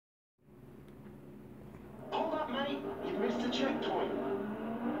checkpoint.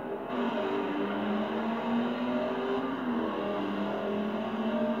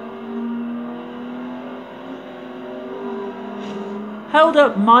 Hold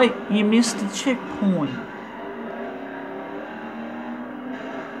up, Mike. You missed the checkpoint.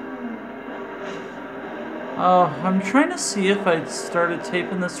 Oh, I'm trying to see if I started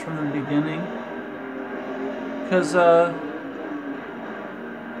taping this from the beginning. Because, I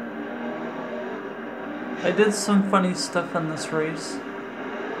did some funny stuff in this race.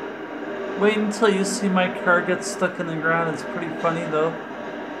 Wait until you see my car get stuck in the ground. It's pretty funny, though.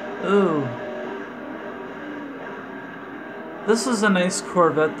 Ooh. This is a nice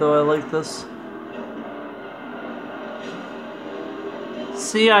Corvette, though. I like this.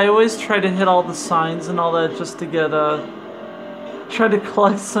 See, I always try to hit all the signs and all that just to get, try to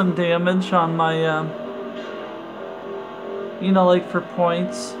collect some damage on my, you know, like for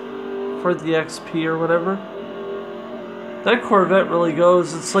points, for the XP or whatever. That Corvette really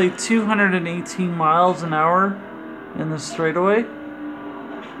goes. It's like 218 miles an hour in the straightaway.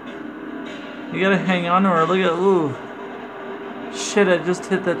 You gotta hang on to her. Look at, ooh. Shit, I just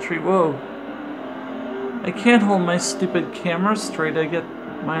hit that tree. Whoa. I can't hold my stupid camera straight.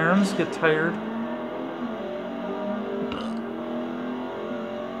 My arms get tired.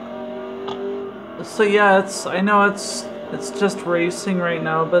 So yeah, I know it's just racing right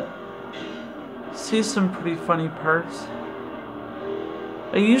now, but see some pretty funny parts.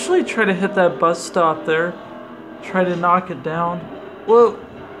 I usually try to hit that bus stop there, try to knock it down. Whoa.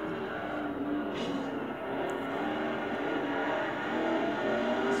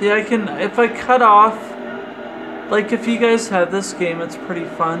 See, I can, if I cut off, like if you guys have this game, it's pretty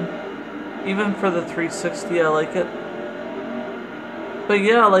fun. Even for the 360, I like it. But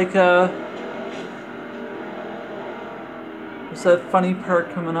yeah, like, there's that funny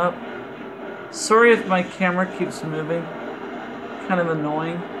part coming up. Sorry if my camera keeps moving. Kind of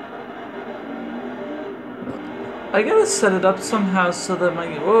annoying. I gotta set it up somehow so that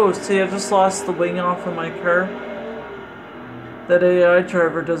my... Whoa, see, I just lost the wing off of my car. That AI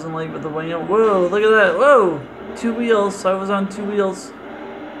driver doesn't like with the wing out. Whoa, look at that. Whoa! 2 wheels. I was on 2 wheels.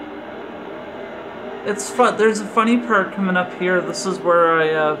 It's fun. There's a funny part coming up here. This is where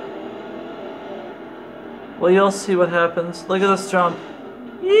I, well, you'll see what happens. Look at this jump.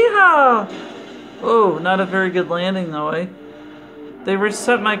 Yeehaw! Oh, not a very good landing though, eh? They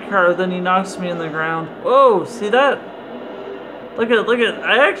reset my car, then he knocks me in the ground. Whoa, see that? Look at,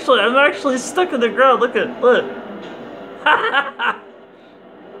 I'm actually stuck in the ground. Look.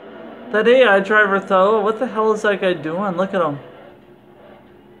 That AI driver thought, oh, what the hell is that guy doing? Look at him.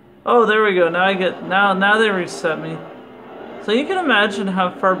 Oh, there we go. Now they reset me. So you can imagine how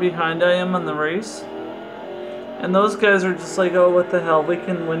far behind I am on the race. And those guys are just like, oh, what the hell, we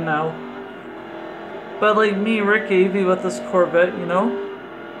can win now. But like me, Rick Avey with this Corvette, you know?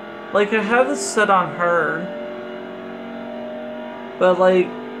 Like I have it set on hard. But like,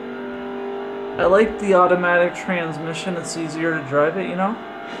 I like the automatic transmission. It's easier to drive it, you know?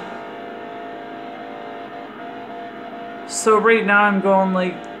 So right now I'm going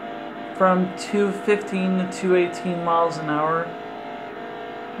like from 215 to 218 miles an hour.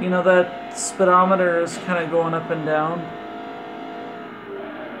 You know, that speedometer is kind of going up and down.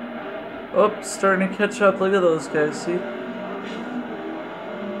 Oh, starting to catch up. Look at those guys, see?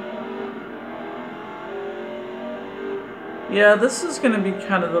 Yeah, this is going to be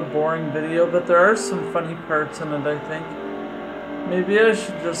kind of a boring video, but there are some funny parts in it, I think. Maybe I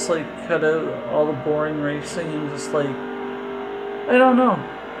should just, like, cut out all the boring racing and just, like... I don't know.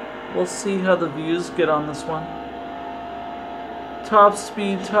 We'll see how the views get on this one. Top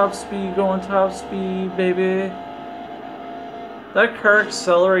speed, going top speed, baby. That car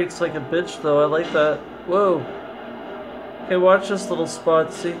accelerates like a bitch, though. I like that. Whoa. Okay, watch this little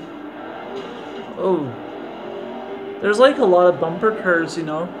spot, see? Oh. There's like a lot of bumper cars, you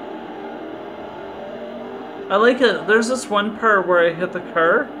know? I like it. There's this one part where I hit the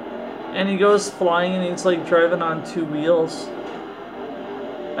car, and he goes flying and he's like driving on 2 wheels.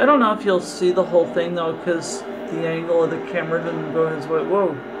 I don't know if you'll see the whole thing though, because the angle of the camera didn't go his way.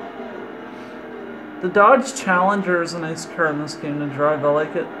 Whoa. The Dodge Challenger is a nice car in this game to drive. I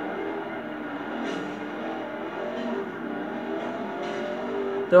like it.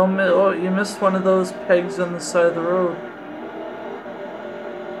 Don't miss. Oh, you missed one of those pegs on the side of the road.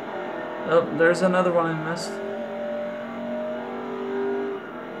 Oh, there's another one I missed.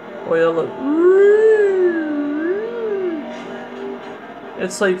 Oh yeah, look.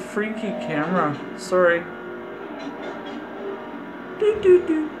 It's like freaky camera. Sorry. Doo doo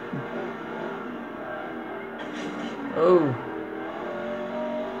doo. Oh.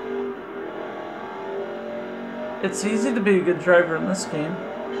 It's easy to be a good driver in this game.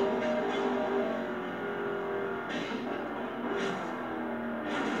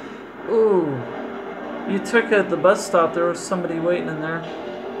 Ooh. You took at the bus stop, there was somebody waiting in there.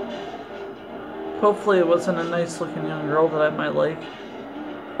 Hopefully it wasn't a nice looking young girl that I might like.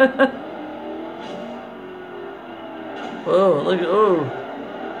 Whoa, look, oh.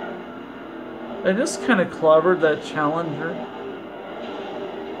 I just kind of clobbered that Challenger.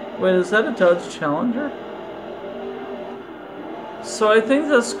 Wait, is that a Dodge Challenger? So I think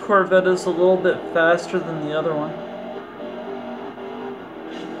this Corvette is a little bit faster than the other one.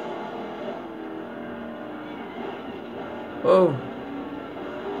 Whoa.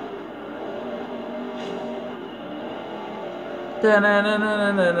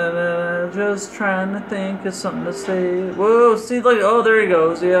 Da-na-na-na-na-na-na, just trying to think of something to say. Whoa, see, look, oh, there he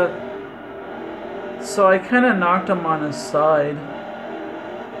goes, yeah. So I kind of knocked him on his side.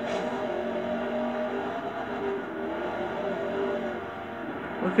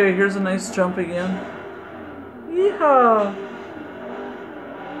 Okay, here's a nice jump again. Yeehaw!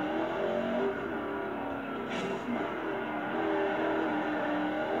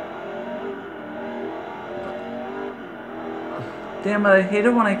 Damn it, I hate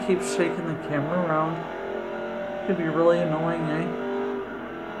it when I keep shaking the camera around. It could be really annoying, eh?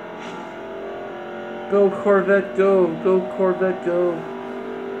 Go Corvette, go! Go Corvette, go!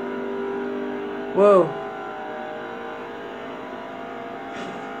 Whoa!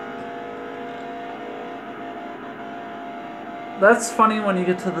 That's funny when you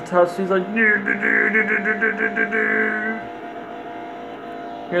get to the top, so he's like...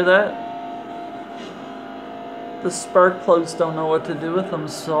 Hear that? The spark plugs don't know what to do with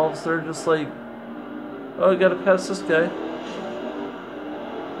themselves. They're just like, oh, I gotta pass this guy.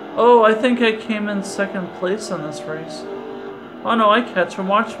 Oh, I think I came in second place in this race. Oh no, I catch him.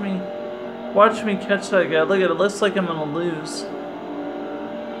 Watch me catch that guy. Look at it. It looks like I'm gonna lose.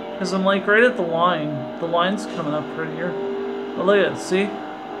 Because I'm like right at the line. The line's coming up right here. Oh, look at it. See?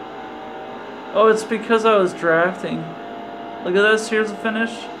 Oh, it's because I was drafting. Look at this. Here's the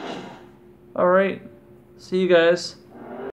finish. Alright. See you guys.